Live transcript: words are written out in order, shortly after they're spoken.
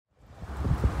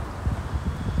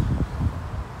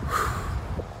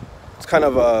kind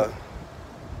of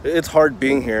it's hard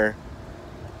being here.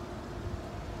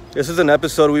 This is an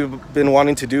episode we've been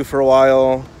wanting to do for a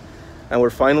while, and we're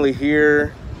finally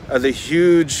here. As a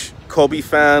huge Kobe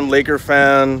fan, Laker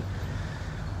fan,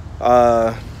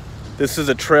 this is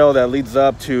a trail that leads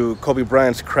up to Kobe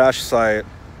Bryant's crash site.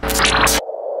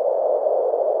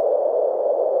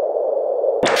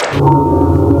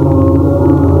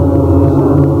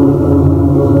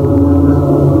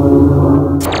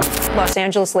 Los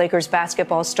Angeles Lakers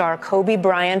basketball star Kobe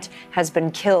Bryant has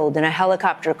been killed in a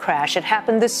helicopter crash. It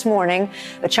happened this morning.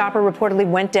 The chopper reportedly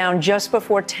went down just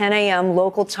before 10 a.m.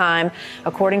 local time,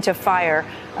 according to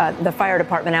the fire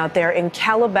department out there in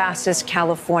Calabasas,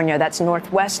 California. That's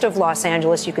northwest of Los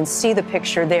Angeles. You can see the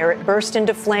picture there. It burst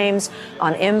into flames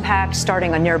on impact,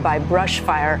 starting a nearby brush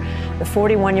fire. The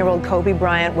 41-year-old Kobe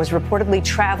Bryant was reportedly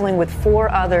traveling with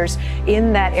 4 others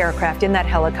in that aircraft, in that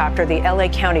helicopter. The LA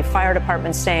County Fire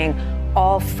Department saying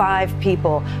all 5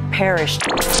 people perished.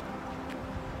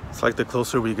 It's like the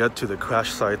closer we get to the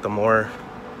crash site, the more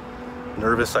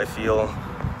nervous I feel.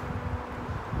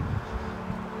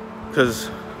 Because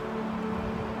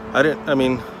a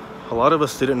lot of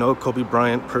us didn't know Kobe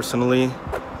Bryant personally,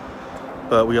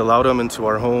 but we allowed him into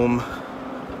our home,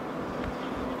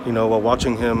 you know, while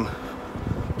watching him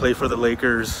play for the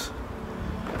Lakers,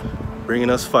 bringing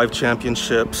us 5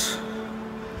 championships.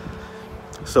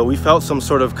 So we felt some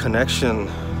sort of connection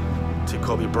to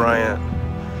Kobe Bryant,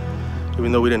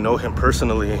 even though we didn't know him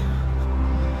personally.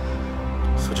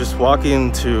 So just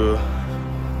walking to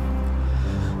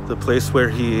the place where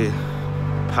he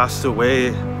passed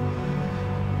away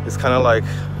is kind of like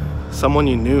someone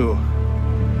you knew.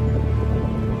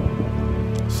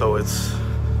 So it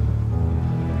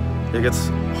gets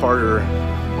harder,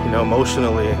 you know,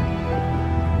 emotionally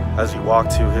as you walk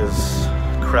to his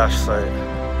crash site.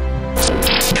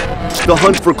 The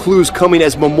hunt for clues coming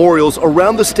as memorials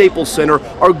around the Staples Center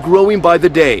are growing by the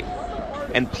day,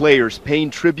 and players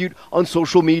paying tribute on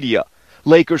social media.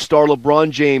 Lakers star LeBron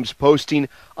James posting,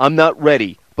 "I'm not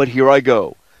ready, but here I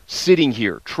go. Sitting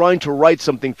here, trying to write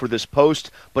something for this post,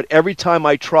 but every time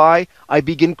I try, I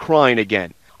begin crying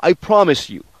again. I promise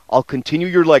you, I'll continue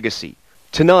your legacy."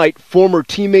 Tonight, former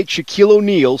teammate Shaquille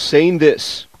O'Neal saying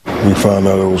this. We found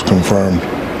out it was confirmed,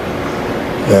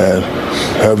 and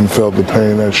haven't felt the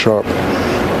pain that sharp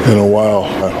in a while.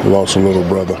 I lost a little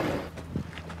brother.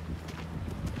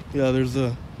 Yeah, there's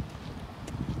the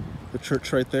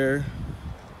church right there.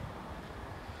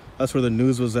 That's where the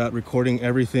news was at, recording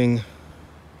everything.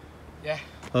 Yeah.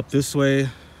 Up this way.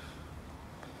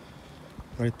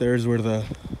 Right there is where the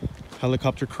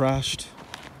helicopter crashed.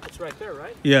 It's right there,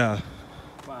 right? Yeah.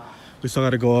 Wow. We still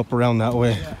got to go up around that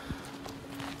way. Yeah.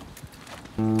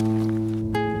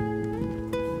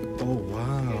 Oh,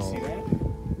 wow. You see that?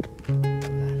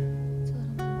 It's a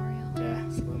little memorial. Yeah,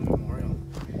 it's a little memorial.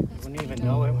 You wouldn't even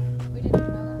know it We didn't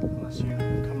know. unless you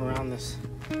come around this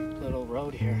little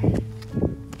road here.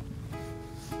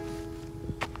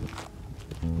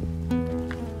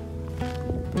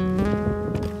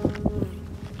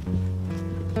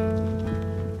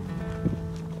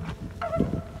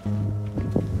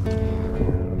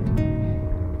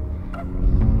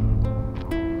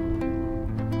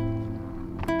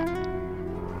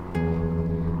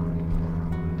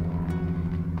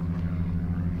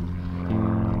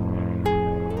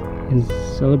 And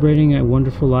celebrating a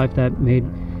wonderful life that made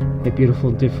a beautiful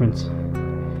difference.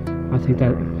 I think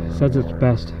that says it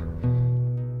best.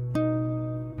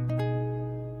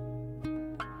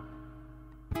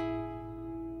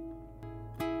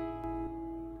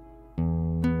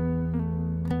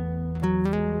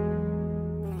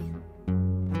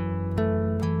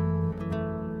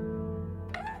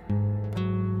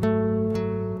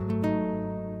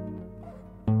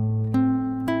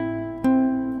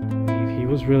 He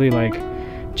was really like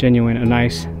genuine, a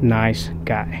nice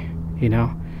guy, you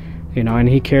know, and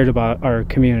he cared about our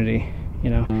community, you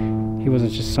know. He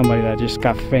wasn't just somebody that just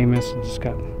got famous and just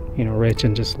got, you know, rich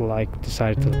and just like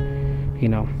decided to, you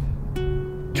know,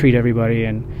 treat everybody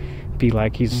and be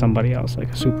like he's somebody else, like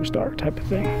a superstar type of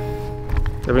thing.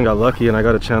 I even got lucky and I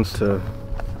got a chance to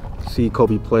see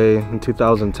Kobe play in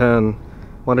 2010.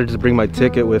 Wanted to just bring my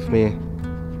ticket with me,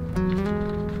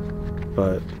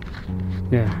 but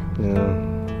Yeah. yeah.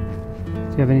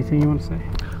 Do you have anything you want to say?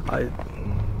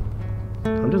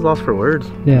 I'm just lost for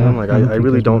words. Yeah, I'm like I don't I think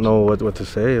really there's don't much. know what to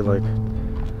say. Like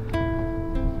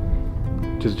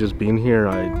just being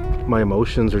here, my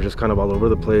emotions are just kind of all over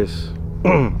the place.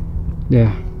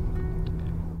 Yeah.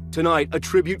 Tonight, a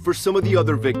tribute for some of the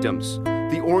other victims.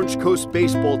 The Orange Coast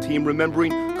baseball team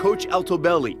remembering Coach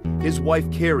Altobelli, his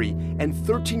wife Carrie, and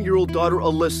 13-year-old daughter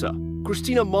Alyssa.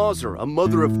 Christina Mauser, a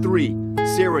mother of 3,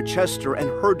 Sarah Chester and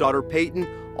her daughter Peyton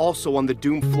also on the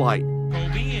doomed flight.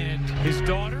 Kobe and his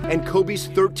daughter. And Kobe's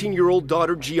 13-year-old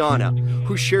daughter Gianna,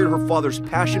 who shared her father's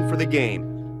passion for the game.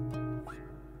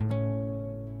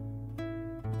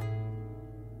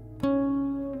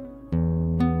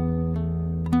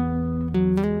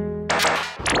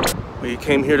 We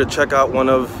came here to check out one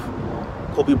of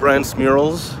Kobe Bryant's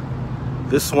murals.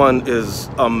 This one is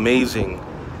amazing.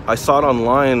 I saw it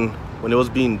online when it was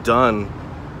being done,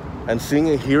 and seeing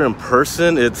it here in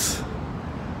person, it's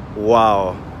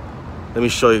wow. Let me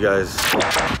show you guys.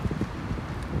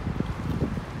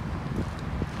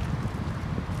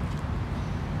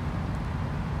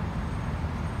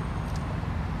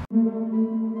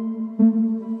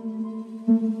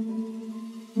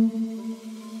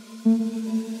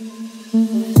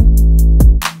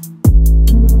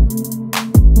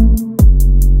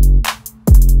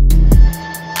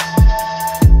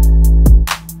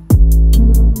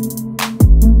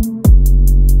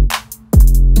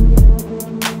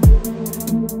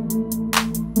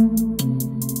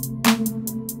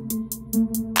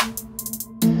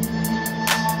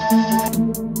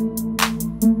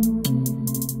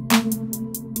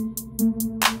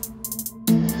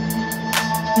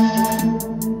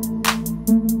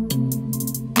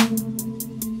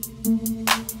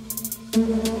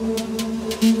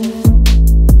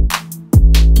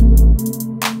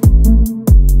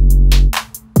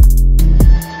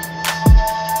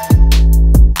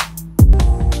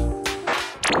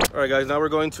 All right, guys, now we're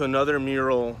going to another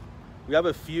mural. We have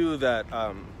a few that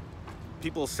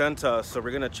people sent us, so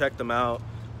we're gonna check them out.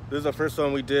 This is the first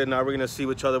one we did. Now we're gonna see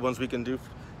which other ones we can do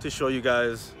to show you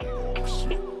guys. York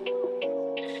City.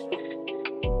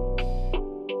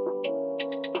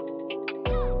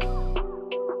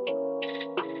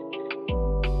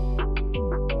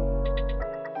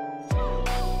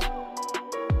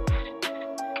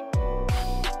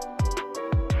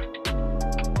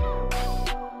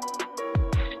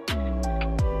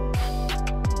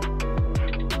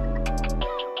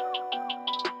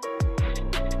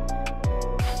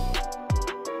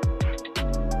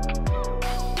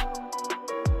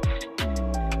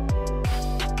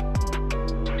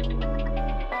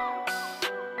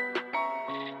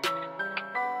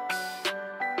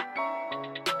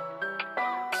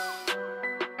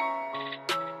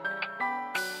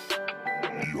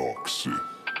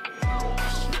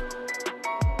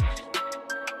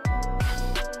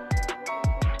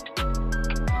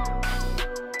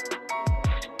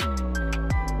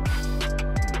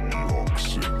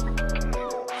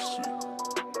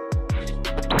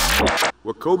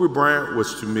 What Kobe Bryant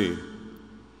was to me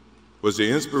was the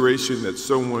inspiration that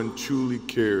someone truly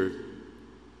cared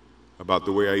about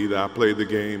the way I played the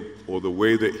game or the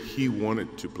way that he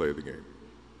wanted to play the game.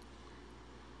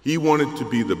 He wanted to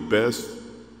be the best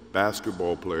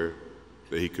basketball player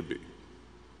that he could be.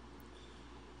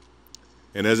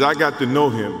 And as I got to know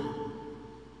him,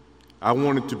 I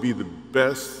wanted to be the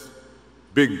best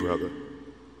big brother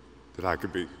that I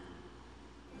could be.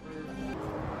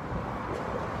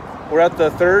 We're at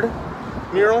the third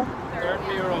mural. Third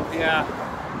mural, yeah.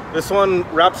 This one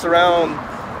wraps around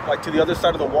like to the other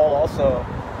side of the wall also.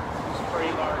 It's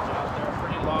pretty large out there,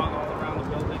 pretty long all around the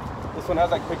building. This one has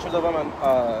like pictures of him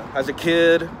as a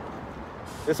kid.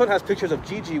 This one has pictures of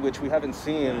Gigi, which we haven't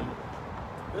seen. Yeah.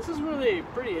 This is really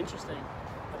pretty interesting.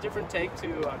 A different take to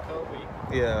Kobe.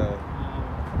 Yeah.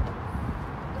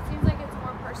 It seems like it's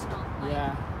more personal. Like,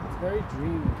 Yeah, it's very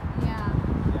dreamy. Yeah.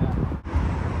 Yeah.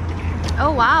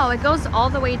 Oh wow, it goes all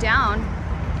the way down.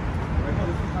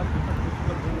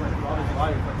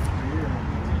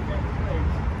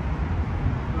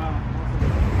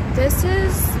 This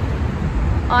is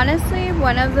honestly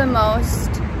one of the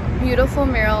most beautiful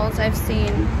murals I've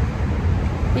seen,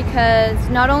 because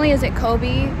not only is it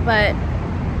Kobe, but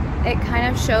it kind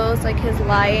of shows like his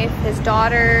life, his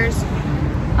daughters,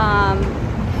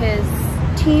 his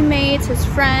teammates, his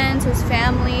friends, his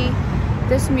family.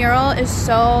 This mural is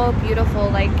so beautiful.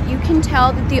 Like, you can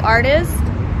tell that the artist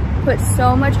put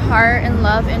so much heart and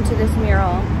love into this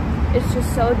mural. It's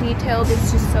just so detailed,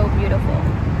 it's just so beautiful.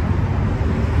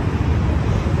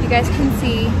 You guys can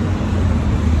see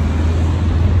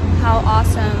how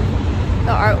awesome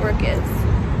the artwork is.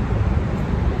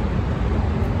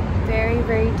 Very,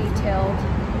 very detailed.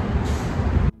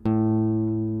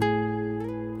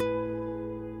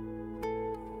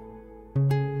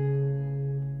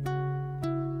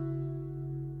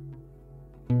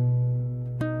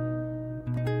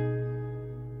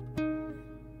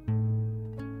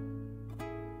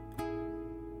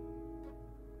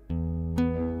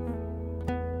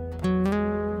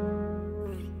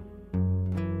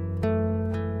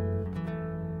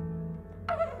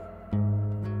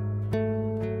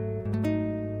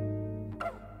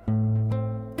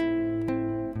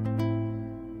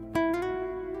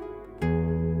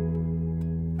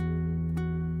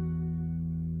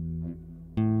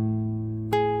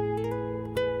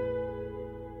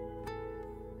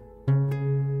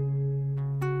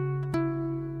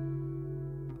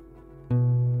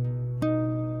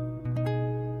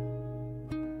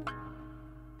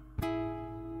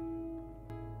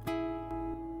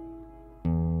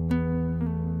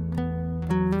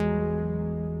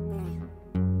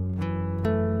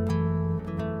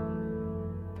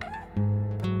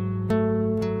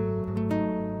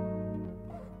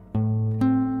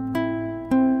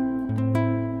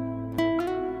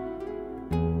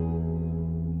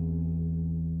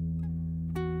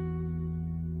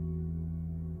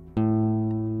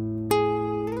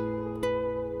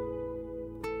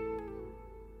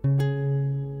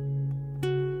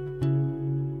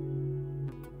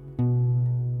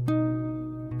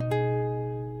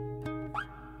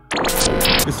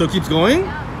 It still keeps going?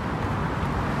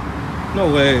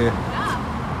 No way.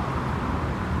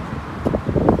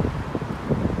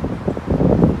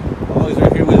 Oh, he's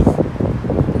right here with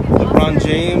LeBron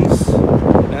James,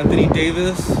 Anthony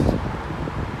Davis.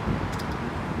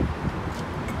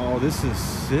 Oh, this is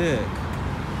sick.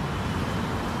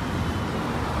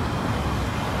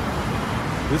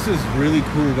 This is really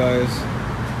cool, guys.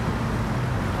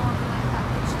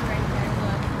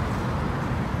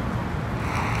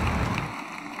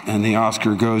 And the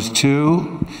Oscar goes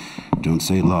to, don't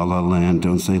say La La Land,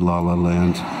 don't say La La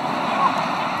Land.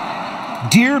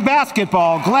 Dear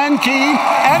Basketball, Glenn Keane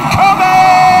and Kobe!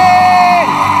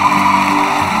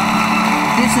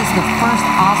 This is the first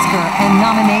Oscar and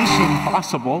nomination.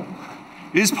 Possible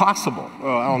is possible.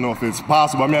 I don't know if it's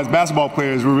possible. I mean, as basketball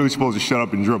players, we're really supposed to shut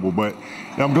up and dribble, but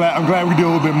I'm glad we do a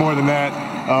little bit more than that.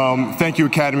 Thank you,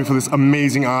 Academy, for this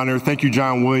amazing honor. Thank you,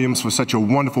 John Williams, for such a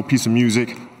wonderful piece of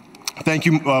music. Thank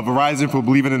you, Verizon, for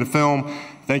believing in the film.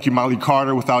 Thank you, Molly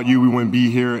Carter. Without you, we wouldn't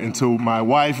be here. And to my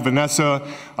wife, Vanessa,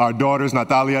 our daughters,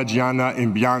 Natalia, Gianna,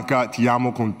 and Bianca, ti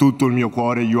amo con tutto il mio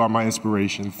cuore. You are my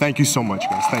inspiration. Thank you so much,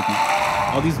 guys. Thank you.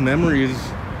 All these memories,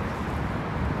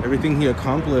 everything he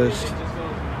accomplished.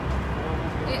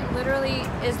 It literally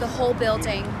is the whole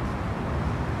building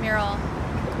mural.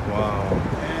 Wow.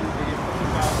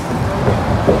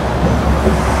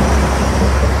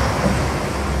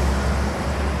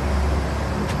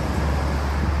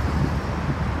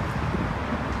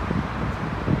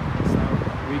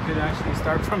 We could actually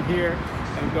start from here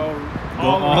and go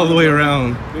all the way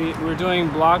around. We're doing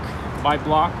block by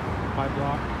block by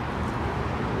block.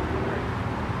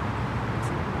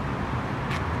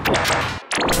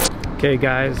 Okay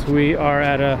guys, we are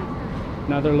at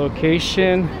another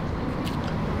location.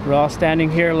 We're all standing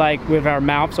here like with our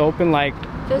mouths open like,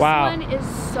 this wow. This one is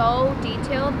so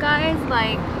detailed, guys.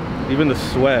 Like, even the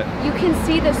sweat. You can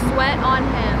see the sweat on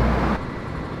him.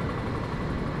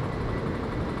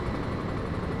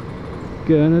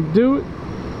 Gonna do it.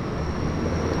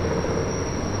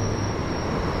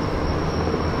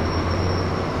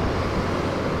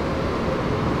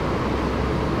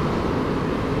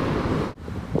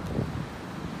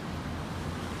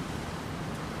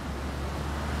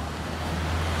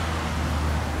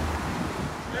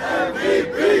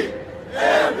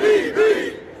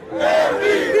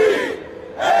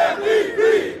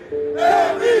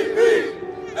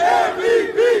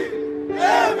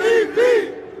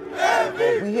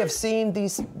 Seen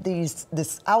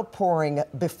this outpouring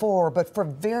before, but for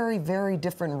very, very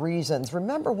different reasons.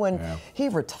 Remember when he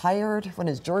retired, when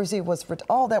his jersey was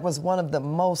that was one of the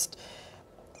most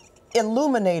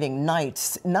illuminating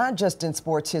nights, not just in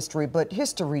sports history, but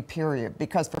history period,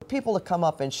 because for people to come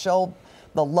up and show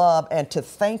the love and to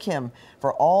thank him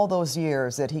for all those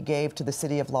years that he gave to the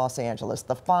city of Los Angeles,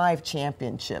 the 5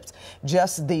 championships,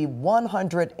 just the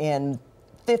 150%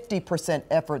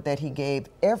 effort that he gave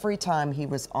every time he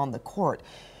was on the court.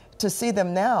 To see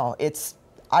them now,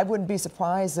 I wouldn't be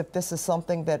surprised if this is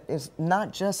something that is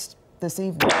not just this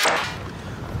evening.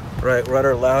 Right, we're at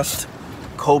our last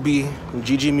Kobe and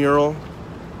Gigi mural.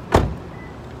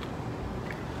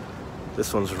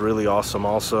 This one's really awesome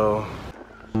also.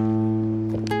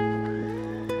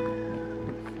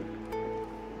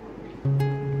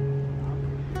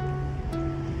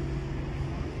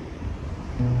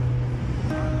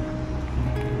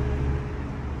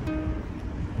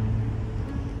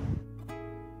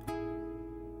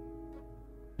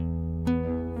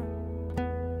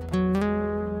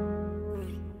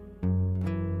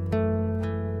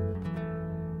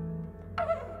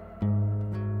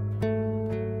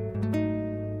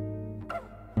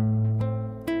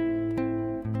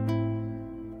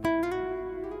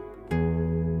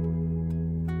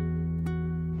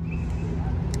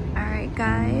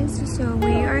 Guys, so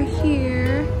we are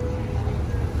here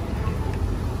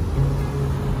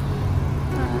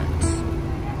at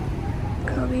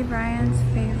Kobe Bryant's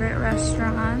favorite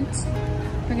restaurant.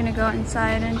 We're gonna go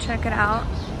inside and check it out.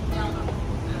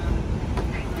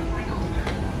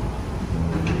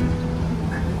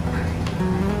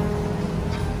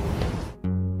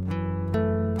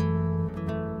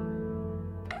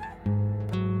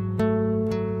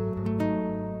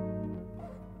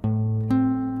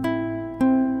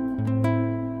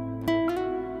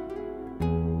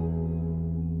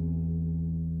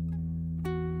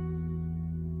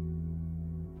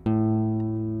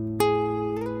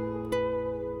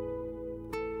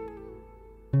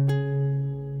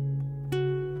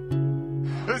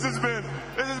 This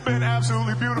has been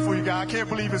absolutely beautiful, you guys. I can't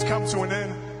believe it's come to an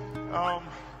end.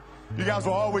 You guys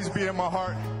will always be in my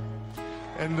heart.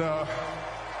 And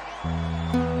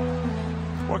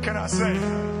what can I say?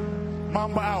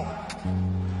 Mamba out.